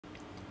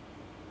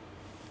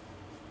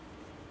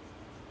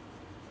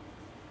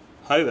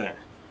Hi there.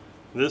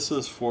 This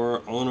is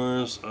for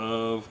owners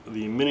of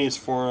the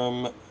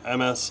Minisforum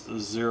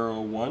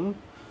MS-01.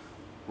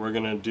 We're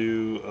going to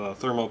do a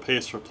thermal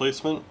paste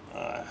replacement.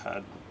 I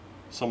had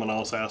someone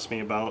else ask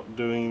me about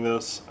doing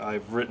this.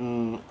 I've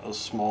written a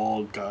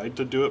small guide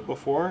to do it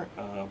before,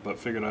 but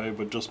figured I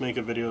would just make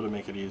a video to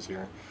make it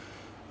easier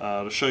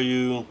to show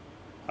you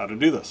how to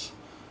do this.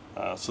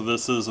 So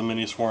this is a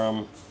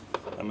Minisforum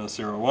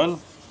MS-01.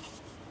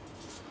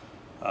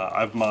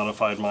 I've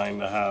modified mine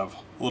to have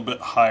a little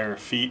bit higher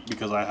feet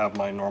because I have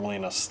mine normally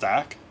in a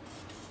stack.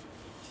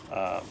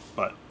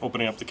 But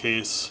opening up the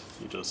case,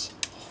 you just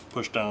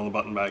push down the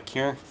button back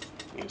here,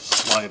 you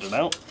slide it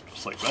out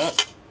just like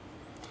that.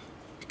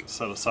 You can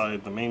set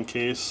aside the main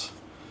case.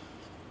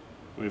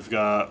 We've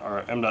got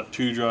our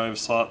M.2 drive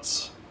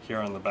slots here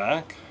on the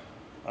back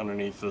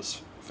underneath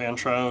this fan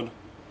shroud.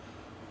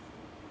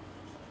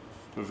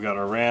 We've got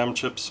our RAM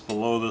chips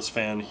below this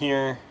fan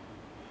here.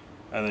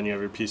 And then you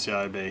have your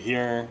PCI bay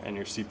here, and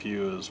your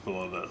CPU is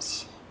below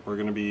this. We're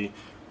going to be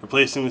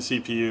replacing the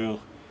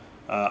CPU.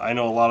 I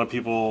know a lot of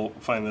people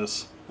find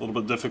this a little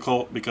bit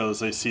difficult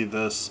because they see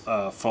this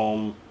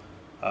foam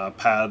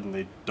pad and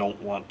they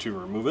don't want to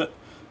remove it.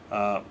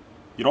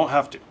 You don't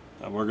have to,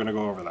 and we're going to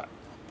go over that.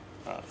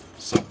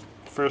 So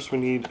first we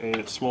need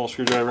a small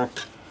screwdriver.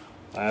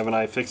 I have an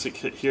iFixit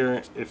kit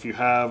here. If you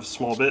have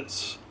small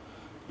bits,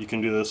 you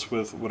can do this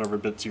with whatever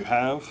bits you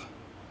have.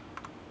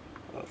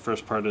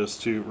 First part is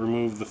to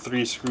remove the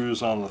 3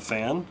 screws on the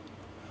fan.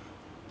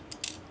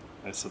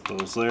 I set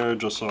those there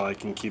just so I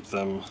can keep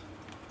them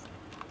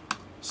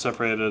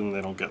separated and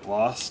they don't get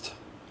lost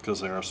because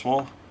they are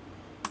small.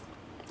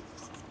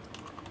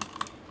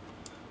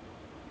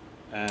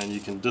 And you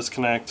can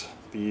disconnect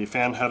the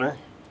fan header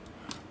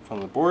from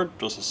the board,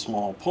 just a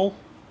small pull,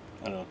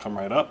 and it'll come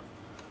right up.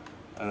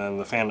 And then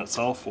the fan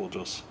itself will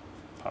just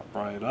pop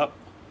right up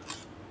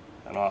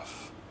and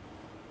off.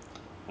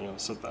 I'm going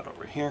to set that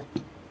over here.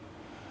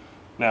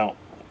 Now,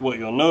 what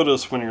you'll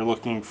notice when you're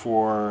looking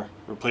for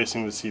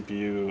replacing the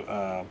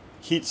CPU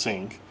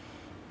heatsink,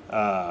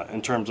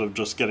 in terms of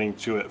just getting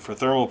to it for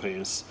thermal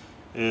paste,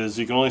 is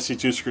you can only see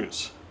 2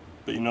 screws,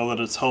 but you know that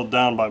it's held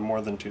down by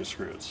more than 2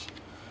 screws.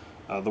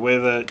 The way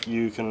that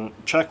you can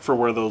check for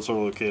where those are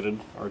located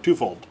are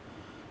twofold.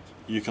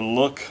 You can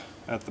look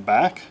at the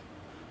back,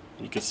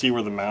 and you can see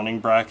where the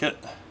mounting bracket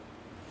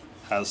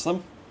has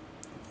them.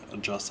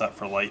 Adjust that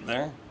for light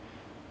there,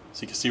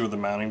 so you can see where the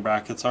mounting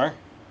brackets are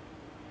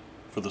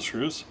for the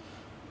screws.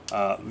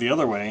 The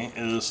other way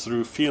is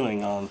through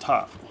feeling on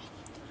top.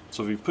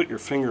 So if you put your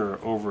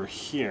finger over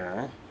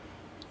here,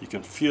 you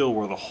can feel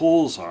where the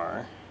holes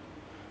are,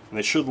 and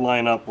they should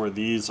line up where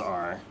these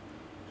are.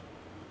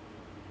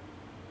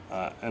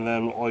 And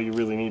then all you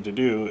really need to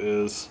do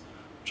is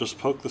just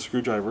poke the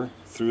screwdriver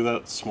through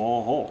that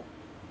small hole.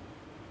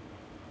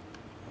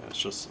 It's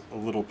just a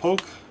little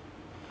poke.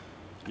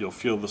 You'll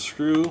feel the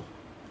screw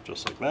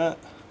just like that,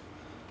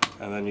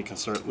 and then you can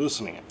start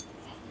loosening it.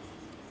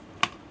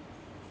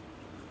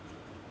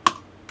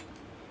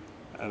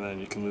 And then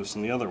you can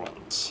loosen the other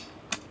ones.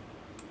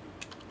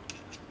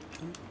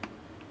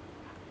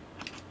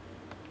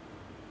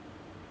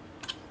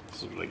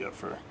 This is what I get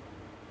for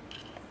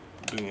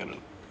doing it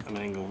at an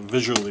angle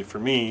visually for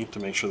me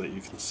to make sure that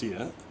you can see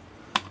it.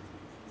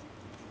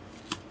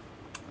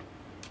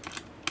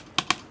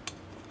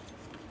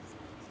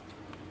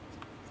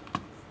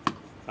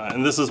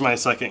 And this is my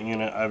second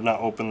unit. I've not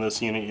opened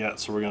this unit yet,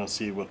 so we're going to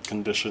see what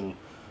condition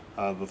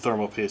the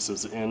thermal paste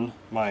is in.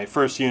 My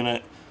first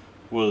unit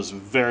was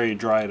very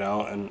dried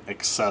out and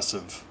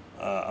excessive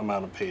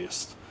amount of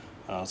paste,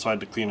 so I had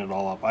to clean it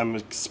all up. I'm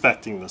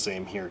expecting the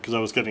same here because I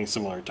was getting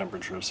similar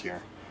temperatures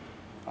here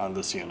on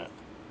this unit,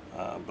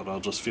 but I'll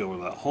just feel where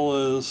that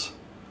hole is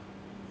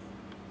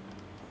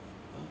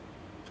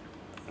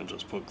and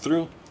just poke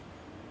through,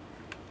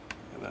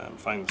 and then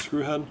find the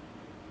screw head.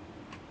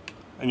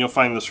 And you'll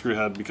find the screw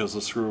head because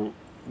the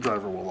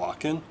screwdriver will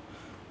lock in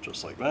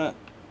just like that,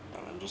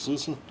 and then just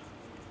loosen.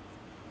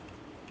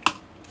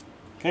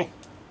 Okay.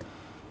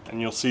 And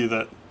you'll see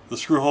that the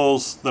screw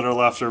holes that are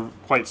left are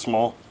quite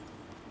small.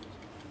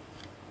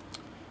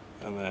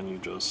 And then you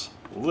just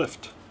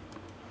lift.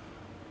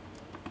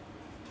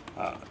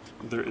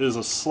 There is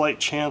a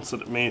slight chance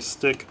that it may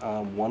stick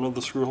on one of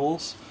the screw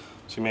holes,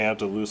 so you may have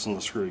to loosen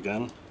the screw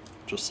again,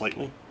 just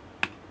slightly.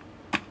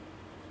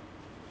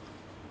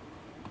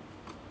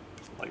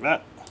 Like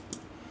that.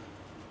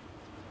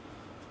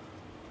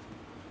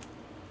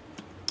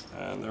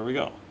 And there we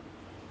go.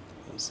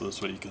 So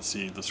this way you can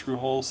see the screw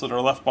holes that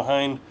are left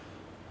behind,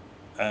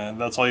 and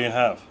that's all you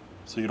have.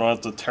 So you don't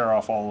have to tear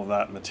off all of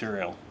that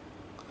material.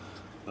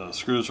 The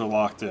screws are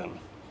locked in.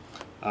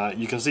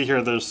 You can see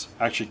here there's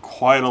actually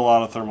quite a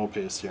lot of thermal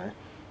paste here,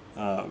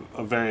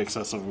 a very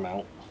excessive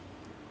amount.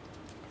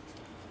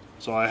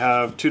 So I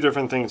have 2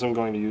 different things I'm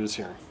going to use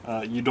here.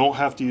 You don't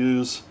have to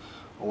use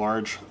a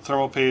large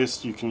thermal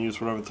paste. You can use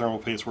whatever thermal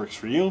paste works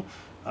for you,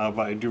 but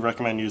I do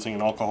recommend using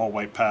an alcohol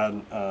white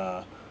pad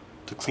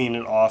to clean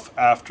it off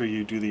after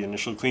you do the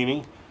initial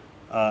cleaning.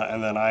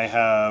 And then I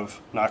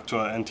have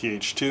Noctua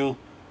NTH2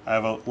 I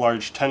have a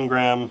large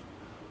 10-gram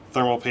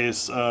thermal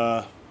paste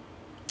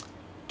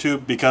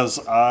tube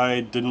because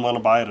I didn't want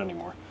to buy it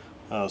anymore.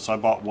 So I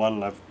bought one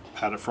and I've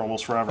had it for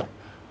almost forever.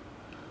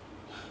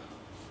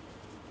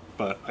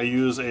 But I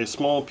use a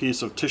small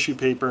piece of tissue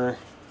paper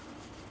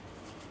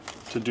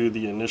to do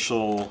the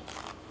initial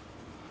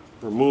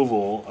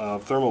removal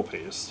of thermal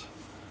paste.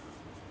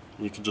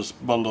 You can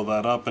just bundle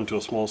that up into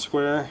a small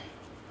square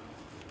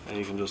and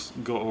you can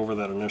just go over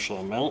that initial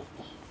amount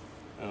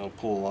and it'll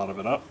pull a lot of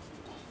it up.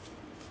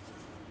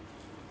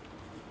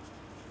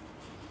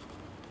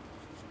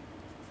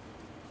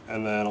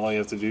 And then all you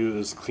have to do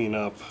is clean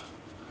up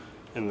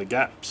in the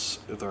gaps,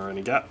 if there are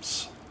any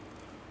gaps,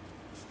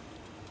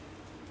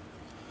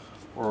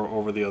 or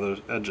over the other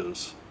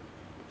edges.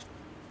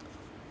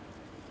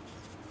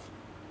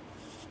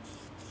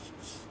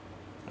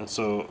 And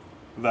so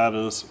that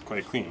is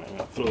quite clean. I'm going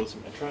to throw this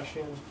in my trash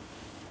can.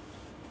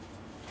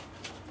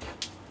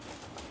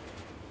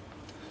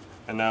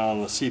 And now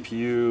on the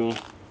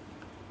CPU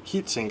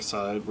heatsink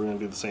side, we're going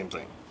to do the same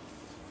thing.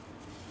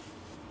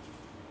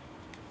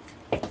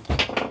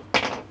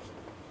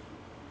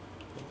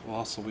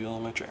 Lost the wheel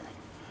on my chair.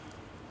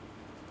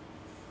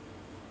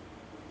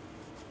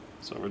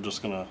 So we're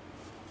just going to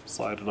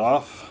slide it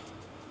off.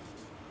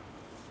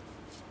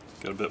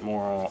 Get a bit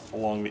more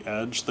along the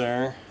edge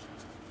there.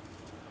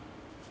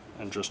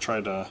 And just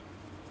try to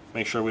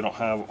make sure we don't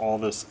have all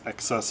this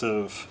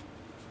excessive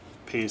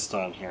paste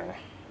on here.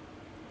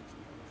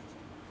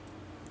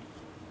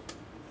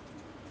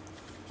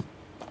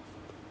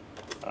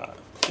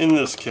 In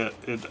this kit,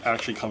 it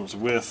actually comes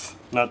with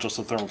not just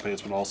the thermal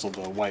paste, but also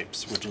the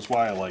wipes, which is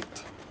why I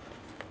liked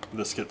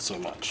this kit so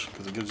much,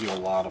 because it gives you a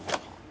lot of them.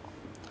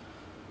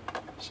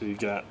 So you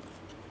got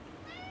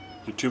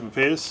your tube of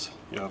paste,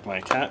 you have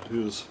my cat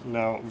who's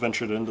now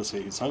ventured in to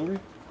say he's hungry,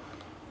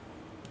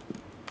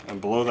 and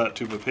below that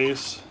tube of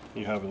paste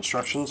you have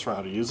instructions for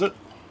how to use it,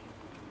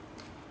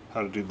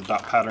 how to do the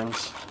dot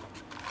patterns,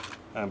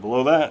 and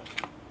below that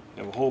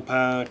you have a whole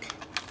pack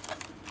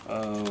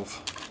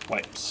of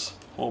wipes.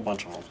 Whole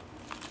bunch of them.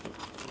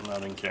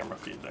 Not in camera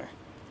feed there.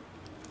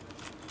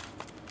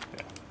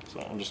 Yeah, so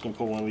I'm just going to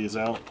pull one of these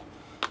out,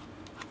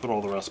 put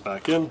all the rest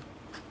back in,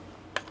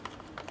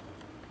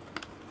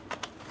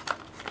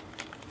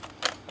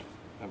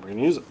 and we're going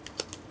to use it.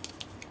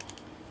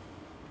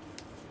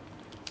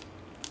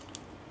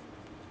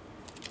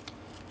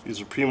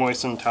 These are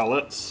pre-moistened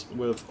towelettes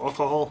with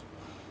alcohol.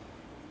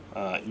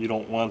 You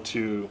don't want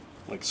to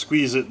like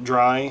squeeze it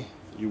dry,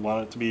 you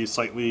want it to be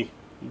slightly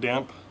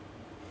damp.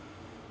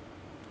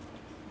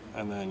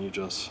 And then you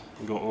just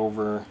go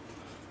over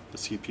the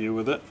CPU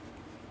with it.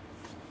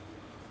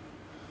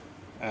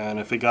 And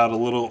if it got a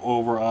little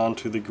over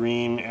onto the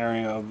green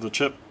area of the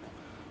chip,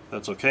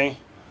 that's okay.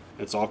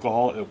 It's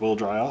alcohol, it will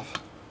dry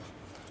off.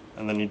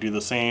 And then you do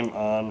the same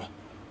on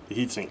the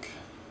heatsink.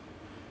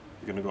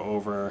 You're going to go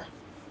over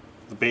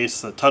the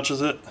base that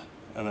touches it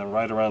and then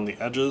right around the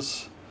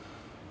edges,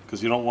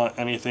 because you don't want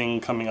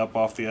anything coming up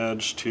off the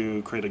edge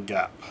to create a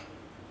gap.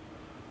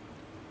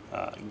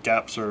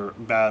 Gaps are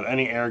bad.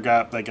 Any air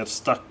gap that gets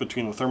stuck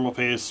between the thermal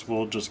paste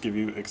will just give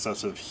you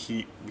excessive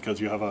heat, because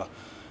you have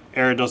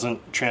air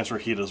doesn't transfer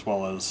heat as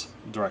well as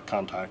direct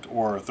contact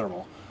or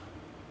thermal.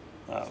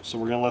 So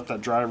we're going to let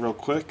that dry real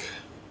quick.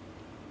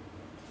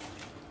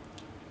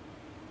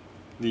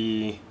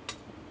 The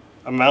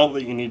amount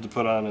that you need to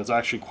put on is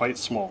actually quite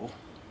small,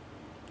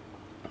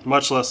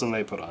 much less than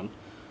they put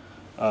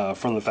on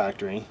from the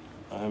factory.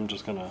 I'm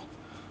just going to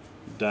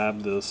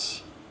dab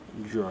this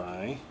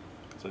dry.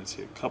 I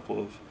see a couple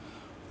of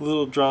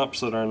little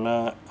drops that are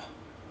not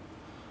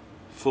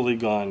fully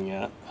gone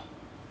yet.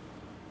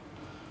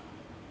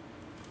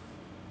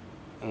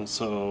 And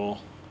so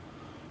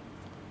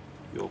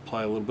you'll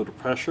apply a little bit of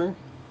pressure,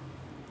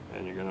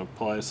 and you're going to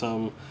apply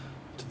some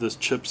to this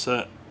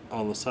chipset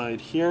on the side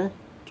here,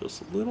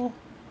 just a little,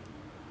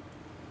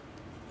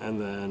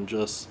 and then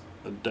just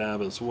a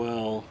dab as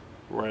well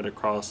right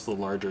across the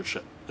larger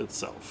chip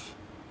itself.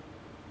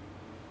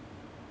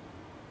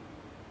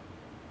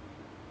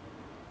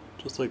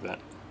 Just like that.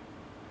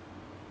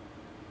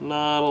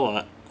 Not a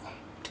lot.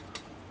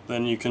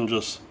 Then you can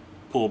just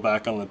pull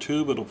back on the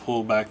tube. It'll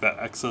pull back that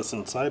excess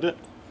inside it.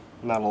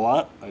 Not a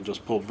lot. I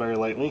just pulled very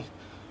lightly.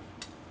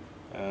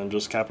 And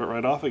just cap it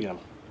right off again.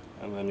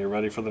 And then you're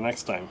ready for the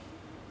next time.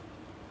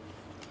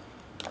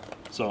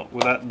 So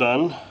with that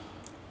done,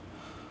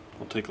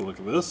 we'll take a look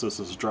at this. This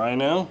is dry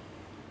now.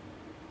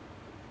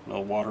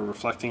 No water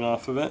reflecting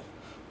off of it.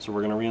 So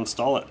we're going to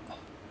reinstall it.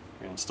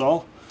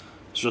 Reinstall.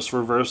 It's just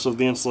reverse of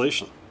the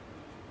installation.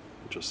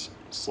 Just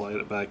slide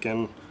it back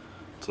in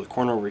to the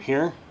corner over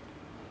here.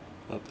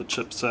 Let the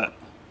chipset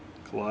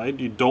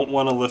collide. You don't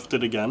want to lift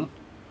it again.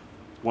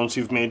 Once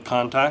you've made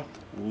contact,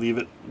 leave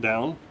it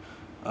down,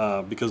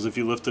 because if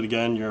you lift it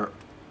again, you're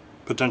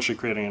potentially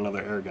creating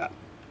another air gap.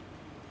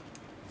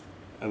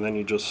 And then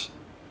you just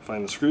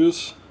find the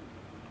screws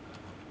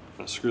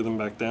and screw them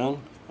back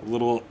down, a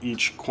little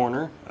each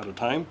corner at a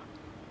time.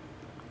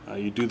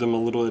 You do them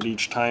a little at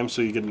each time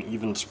so you get an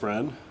even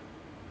spread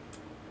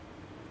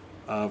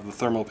of the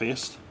thermal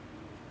paste.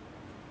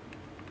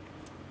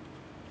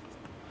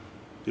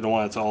 You don't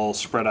want it to all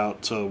spread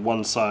out to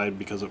one side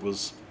because it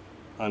was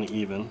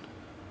uneven.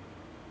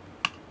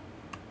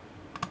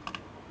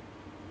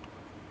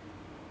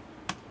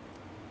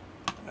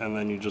 And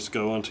then you just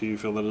go until you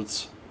feel that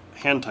it's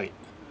hand tight.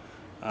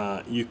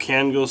 You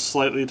can go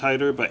slightly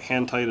tighter, but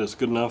hand tight is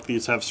good enough.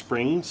 These have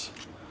springs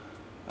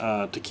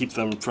to keep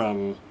them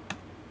from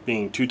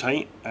being too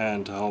tight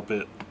and to help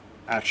it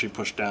actually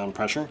push down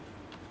pressure.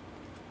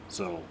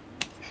 So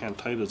hand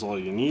tight is all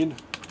you need.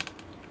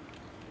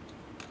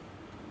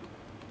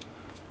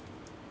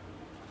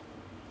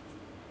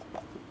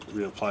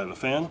 Reapply the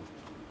fan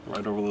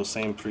right over those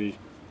same 3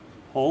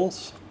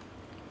 holes.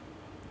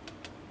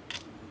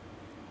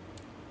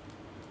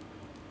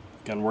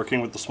 Again,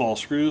 working with the small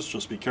screws,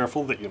 just be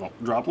careful that you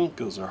don't drop them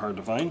because they're hard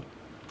to find.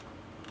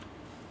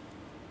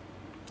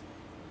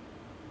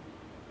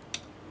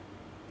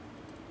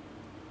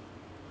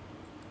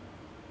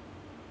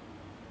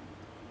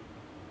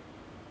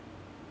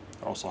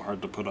 They're also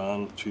hard to put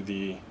on to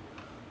the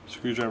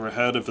screwdriver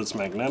head if it's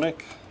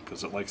magnetic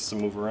because it likes to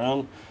move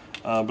around,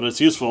 but it's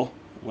useful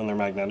when they're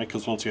magnetic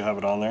because once you have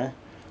it on there,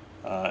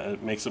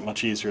 it makes it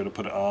much easier to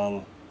put it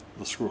on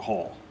the screw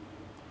hole.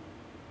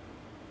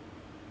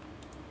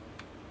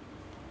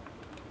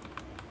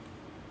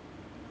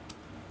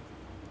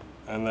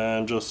 And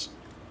then just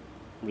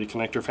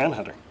reconnect your fan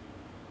header.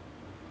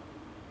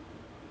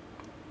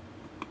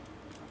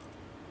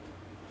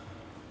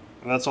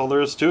 And that's all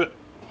there is to it.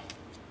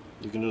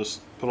 You can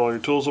just put all your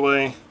tools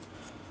away,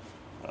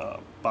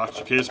 box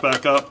your case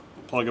back up,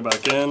 plug it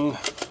back in,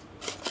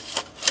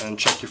 and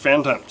check your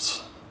fan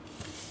temps.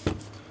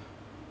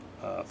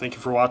 Thank you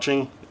for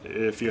watching.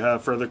 If you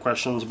have further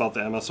questions about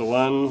the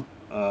MS-01,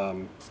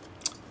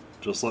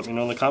 just let me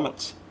know in the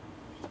comments.